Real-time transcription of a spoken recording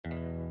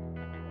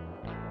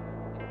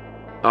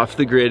Off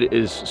the grid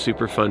is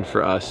super fun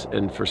for us,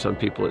 and for some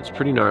people it's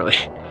pretty gnarly.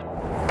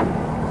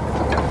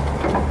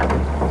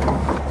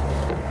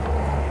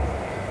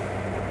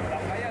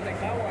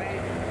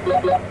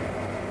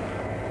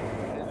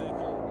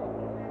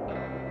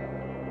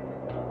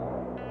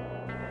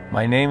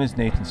 My name is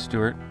Nathan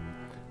Stewart,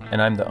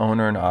 and I'm the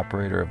owner and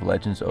operator of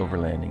Legends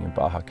Overlanding in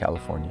Baja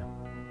California.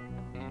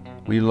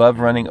 We love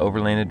running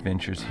overland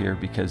adventures here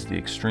because the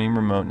extreme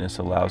remoteness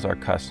allows our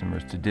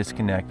customers to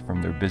disconnect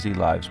from their busy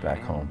lives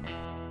back home.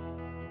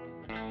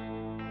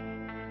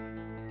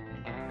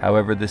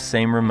 However, this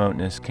same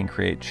remoteness can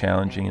create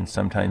challenging and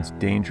sometimes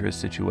dangerous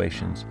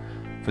situations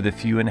for the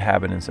few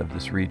inhabitants of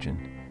this region.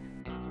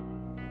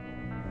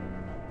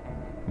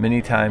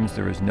 Many times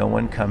there is no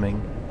one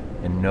coming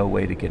and no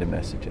way to get a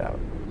message out.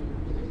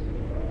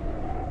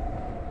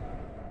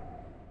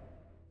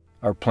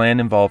 Our plan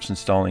involves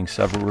installing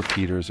several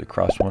repeaters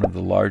across one of the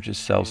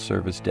largest cell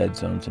service dead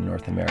zones in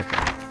North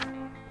America.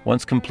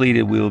 Once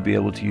completed, we will be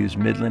able to use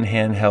Midland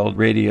handheld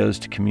radios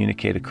to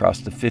communicate across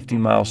the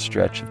 50-mile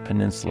stretch of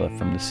peninsula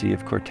from the Sea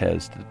of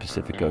Cortez to the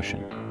Pacific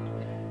Ocean.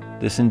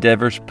 This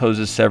endeavor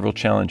poses several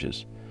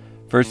challenges.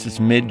 First, it's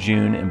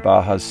mid-June in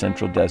Baja's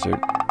central desert,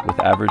 with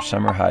average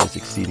summer highs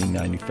exceeding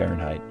 90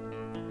 Fahrenheit.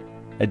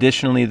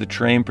 Additionally, the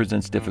terrain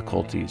presents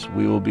difficulties.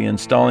 We will be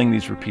installing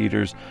these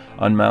repeaters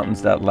on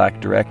mountains that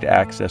lack direct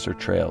access or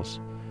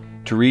trails.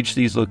 To reach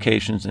these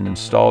locations and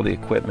install the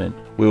equipment,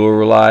 we will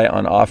rely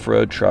on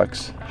off-road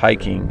trucks,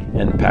 hiking,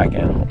 and pack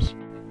animals.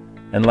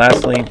 And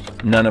lastly,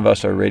 none of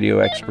us are radio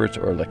experts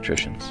or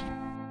electricians.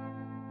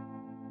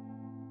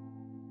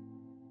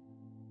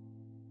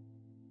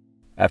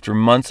 After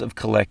months of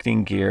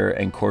collecting gear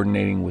and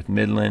coordinating with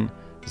Midland,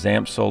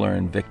 Zamp Solar,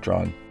 and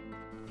Victron,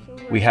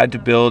 we had to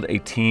build a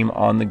team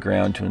on the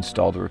ground to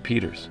install the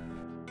repeaters.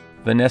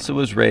 Vanessa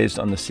was raised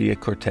on the Sea of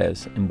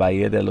Cortez in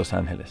Bahia de Los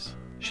Angeles.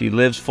 She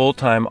lives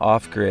full-time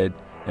off-grid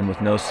and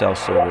with no cell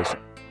service.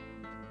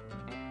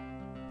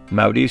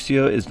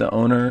 Mauricio is the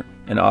owner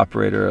and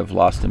operator of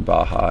Lost in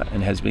Baja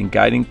and has been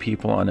guiding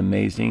people on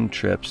amazing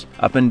trips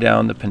up and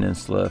down the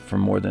peninsula for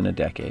more than a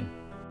decade.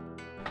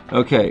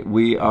 Okay,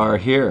 we are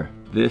here.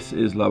 This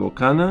is La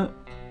Bocana.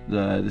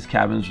 This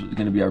cabin is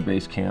going to be our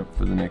base camp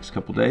for the next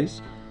couple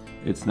days.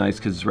 It's nice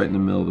because it's right in the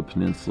middle of the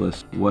peninsula.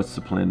 What's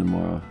the plan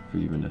tomorrow for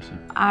you, Vanessa?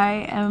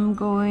 I am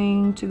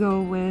going to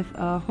go with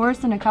a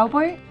horse and a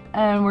cowboy,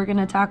 and we're going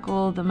to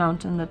tackle the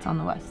mountain that's on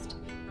the west.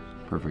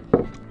 Perfect.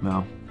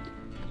 Mal?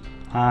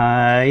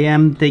 I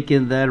am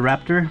taking the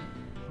Raptor.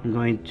 I'm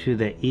going to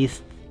the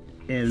east,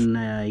 and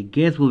I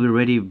guess we'll be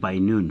ready by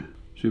noon.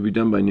 Should be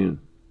done by noon?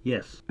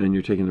 Yes. And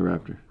you're taking the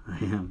Raptor? I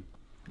am.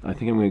 I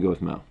think I'm going to go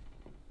with Mal.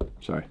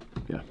 Sorry.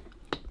 Yeah.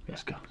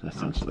 Let's go. That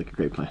sounds like a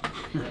great plan.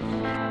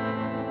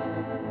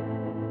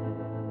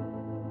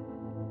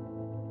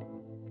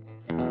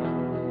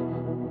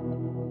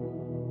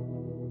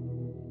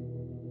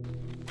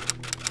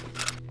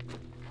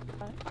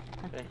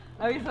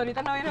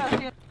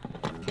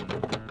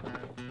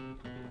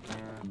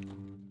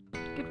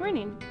 Good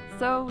morning.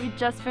 So we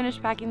just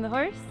finished packing the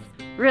horse.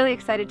 Really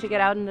excited to get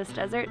out in this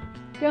desert.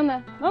 ¿Qué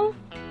onda? Vamos.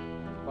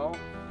 Oh.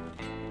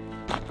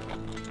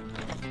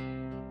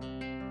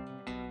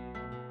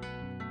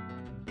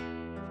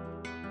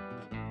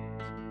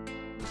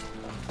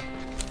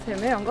 Se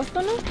me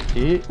angosto, ¿no?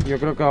 Sí, yo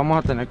creo que vamos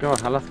a tener que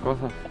bajar las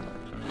cosas.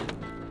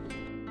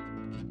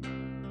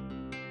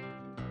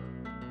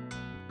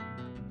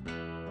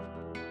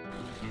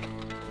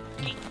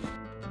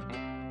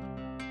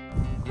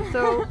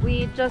 So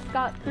we just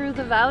got through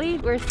the valley.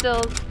 We're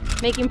still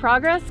making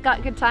progress,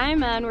 got good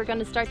time, and we're going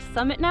to start to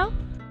summit now.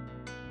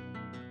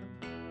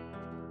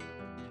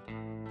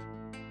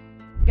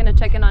 Going to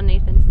check in on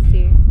Nathan to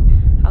see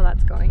how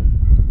that's going.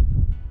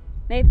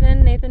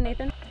 Nathan, Nathan,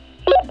 Nathan.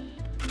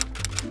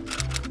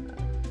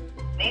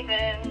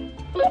 Nathan.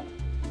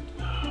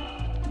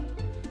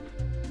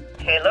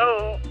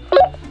 Hello.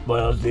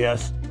 Buenos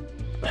días.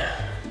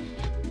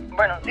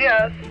 Buenos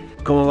días.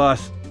 ¿Cómo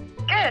vas?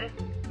 Good.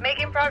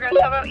 Making progress.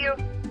 How about you?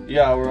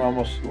 Yeah, we're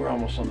almost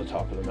on the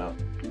top of the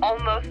mountain.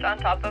 Almost on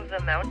top of the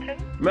mountain?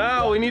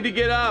 Mal, we need to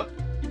get up.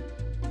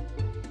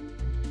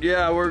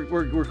 Yeah,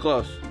 we're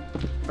close.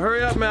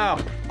 Hurry up, Mal.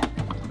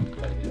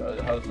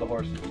 How's the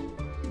horse?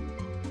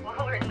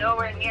 Well, we're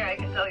nowhere near, I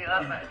can tell you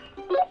that much.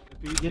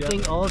 You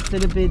think all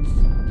centipedes'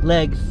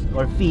 legs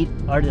or feet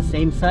are the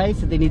same size,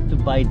 so they need to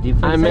buy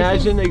different I imagine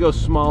sizes? they go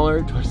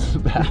smaller towards the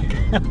back.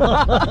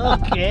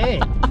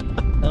 Okay.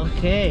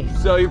 Okay.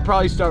 So you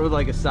probably start with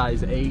like a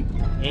size 8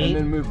 and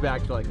then move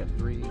back to like a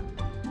 3.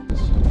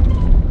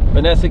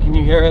 Vanessa, can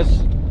you hear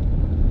us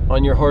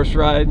on your horse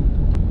ride?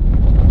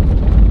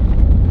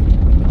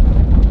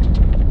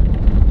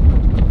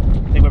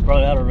 I think we're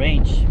probably out of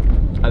range.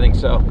 I think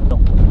so.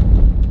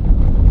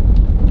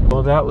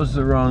 Well, that was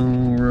the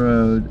wrong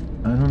road.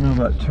 I don't know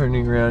about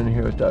turning around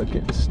here without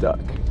getting stuck.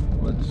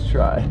 Let's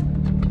try.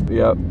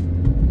 Yep.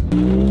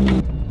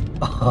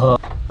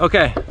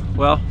 Okay,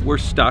 well, we're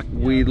stuck.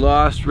 We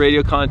lost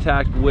radio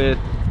contact with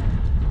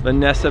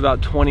Vanessa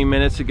about 20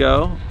 minutes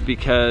ago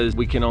because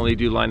we can only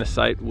do line of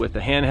sight with the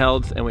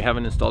handhelds and we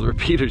haven't installed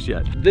repeaters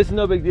yet. This is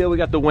no big deal. We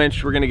got the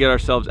winch. We're gonna get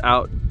ourselves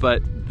out,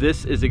 but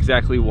this is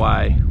exactly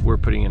why we're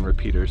putting in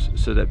repeaters,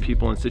 so that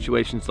people in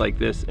situations like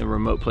this in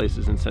remote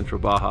places in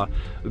Central Baja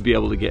would be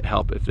able to get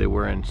help if they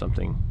were in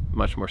something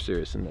much more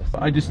serious than this.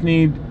 I just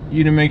need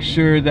you to make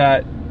sure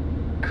that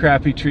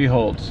crappy tree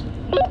holds.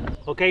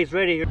 Okay, it's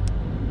ready.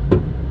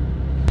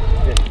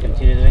 Just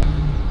continue doing.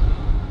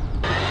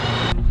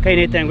 Okay,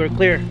 Nathan, we're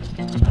clear.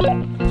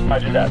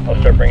 Roger that. I'll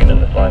start bringing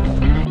in this line.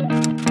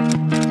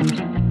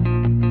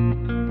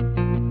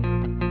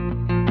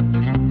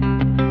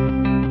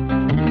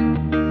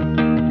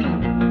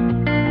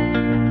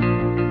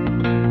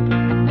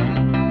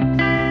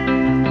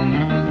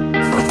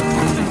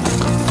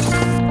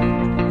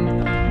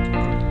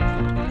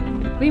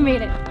 We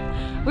made it.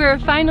 We're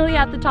finally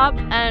at the top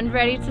and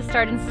ready to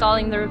start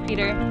installing the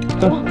repeater.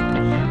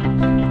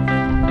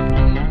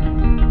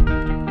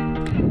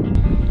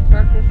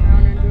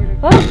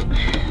 Well,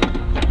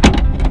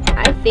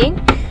 I think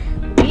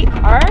we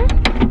are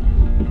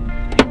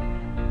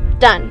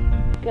done.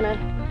 Gonna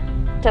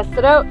test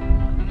it out.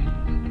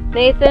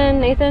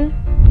 Nathan.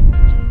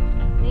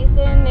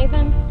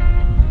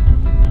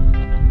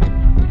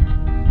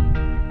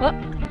 Well,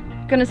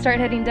 gonna start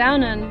heading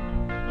down and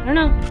I don't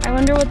know. I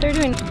wonder what they're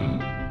doing.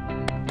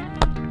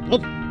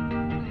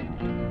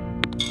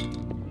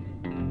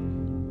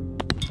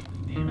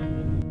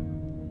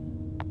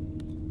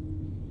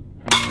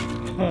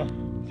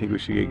 Think we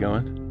should get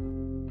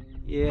going?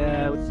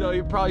 Yeah. So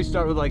you probably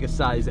start with like a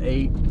size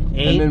 8 and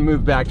 8? then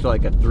move back to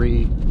like a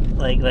 3.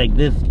 Like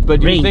this. But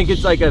do you range. think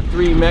it's like a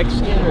 3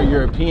 Mexican or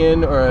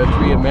European or a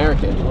 3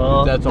 American?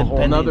 Well, that's a whole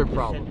depending. nother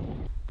problem.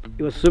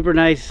 It was super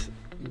nice,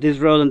 this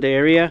road in the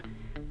area,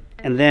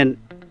 and then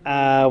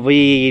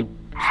we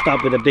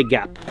stopped with a big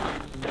gap.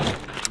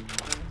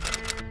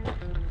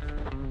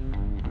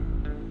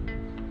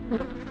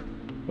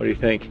 What do you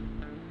think?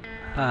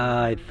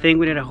 I think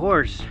we need a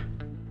horse.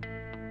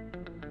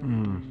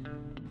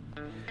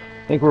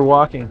 I think we're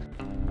walking.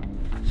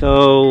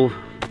 So,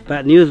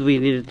 bad news, we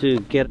needed to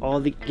get all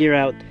the gear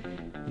out.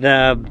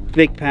 The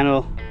big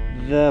panel,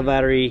 the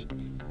battery,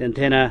 the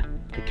antenna,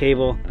 the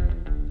cable,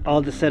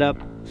 all the setup.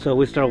 So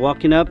we start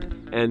walking up.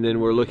 And then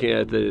we're looking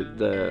at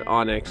the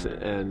Onyx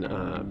and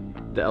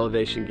the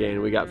elevation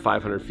gain. We got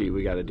 500 feet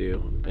we got to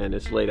do, and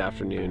it's late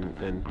afternoon.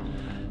 And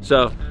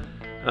so,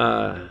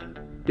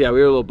 yeah, we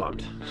were a little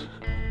bummed.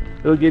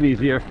 It'll get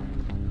easier.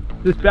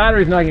 This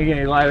battery's not gonna get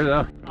any lighter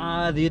though.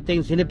 Do you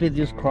think Centipedes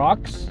use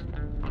Crocs?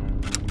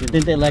 Do you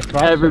think they like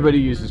Crocs? Everybody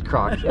uses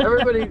Crocs.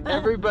 everybody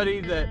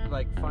that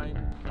like find.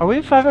 Are we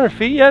at 500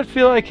 feet yet? I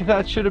feel like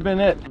that should have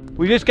been it.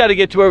 We just got to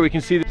get to where we can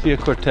see the Sea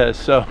of Cortez.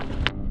 So.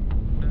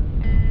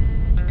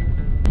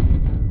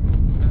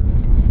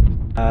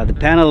 The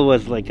panel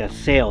was like a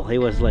sail. It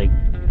was like,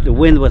 the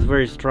wind was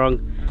very strong.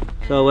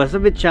 So it was a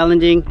bit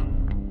challenging.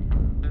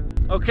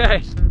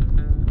 Okay,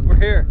 we're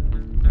here.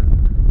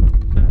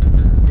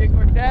 Sea of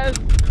Cortez.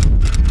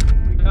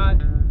 We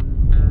got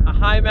a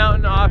high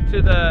mountain off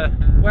to the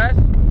west.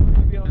 We're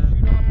gonna be able to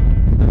shoot off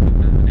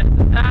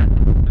Vanessa's hat.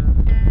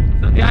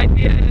 So the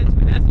idea is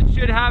Vanessa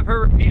should have her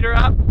repeater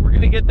up. We're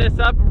gonna get this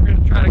up and we're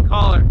gonna try to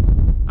call her.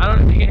 I don't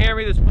know if you can hear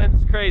me, this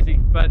wind's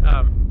crazy, but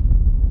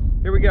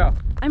here we go.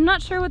 I'm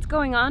not sure what's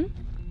going on.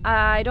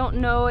 I don't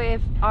know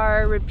if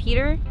our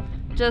repeater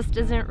just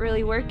isn't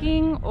really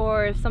working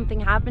or if something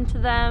happened to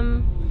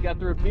them. You got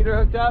the repeater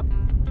hooked up?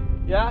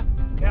 Yeah?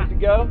 Good to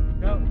go?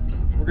 Go.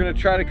 We're gonna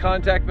try to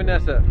contact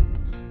Vanessa.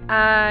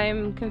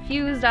 I'm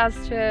confused as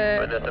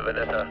to...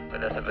 Vanessa.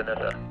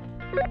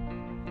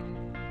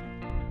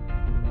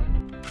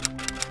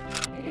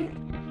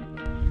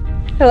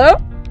 Hello?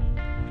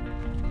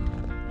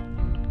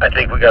 I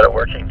think we got it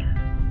working.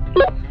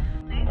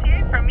 Nice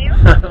hearing from you.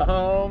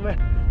 Oh man,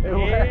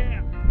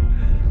 yeah.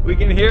 We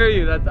can hear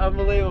you. That's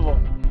unbelievable.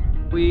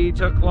 We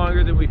took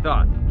longer than we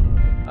thought.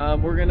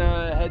 We're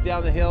gonna head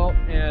down the hill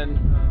and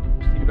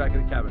we'll see you back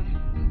at the cabin.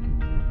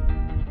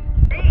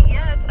 Great,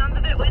 yeah, it sounds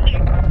a bit windy.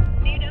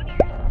 See you down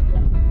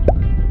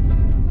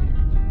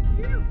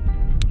here.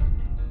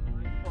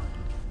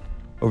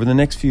 Over the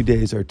next few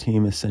days, our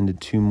team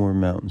ascended 2 more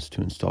mountains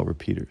to install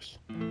repeaters.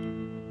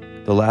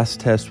 The last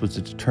test was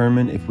to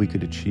determine if we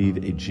could achieve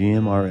a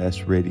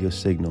GMRS radio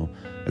signal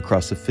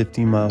across a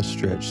 50-mile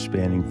stretch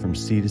spanning from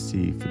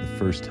Sea2Sea for the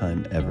first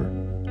time ever.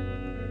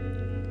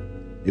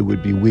 It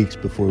would be weeks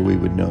before we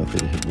would know if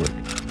it had worked.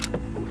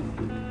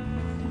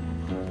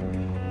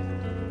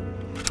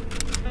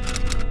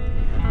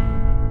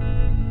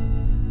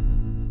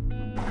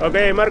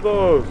 Ok,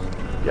 Marcos,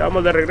 ya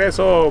vamos de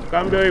regreso,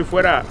 cambio y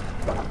fuera.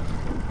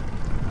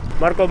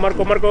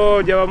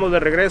 Marcos, ya vamos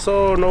de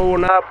regreso, no hubo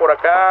nada por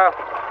acá.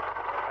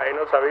 Ahí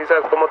nos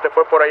avisas cómo te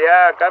fue por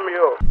allá,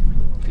 cambio.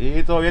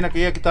 Sí, todo bien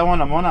aquí estamos en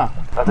la mona.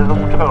 Está haciendo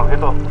mucho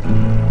calorcito.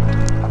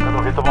 Acá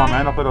calorcito más o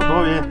menos, pero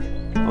todo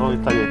bien. Todo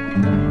está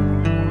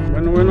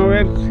bien. Bueno, a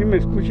ver si me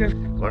escuchas.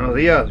 Buenos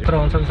días.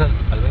 Vamos al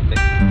 20.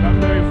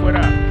 Cambio y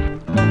fuera.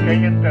 Que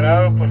haya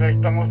enterado, pues ahí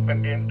estamos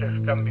pendientes,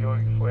 cambio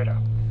y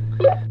fuera.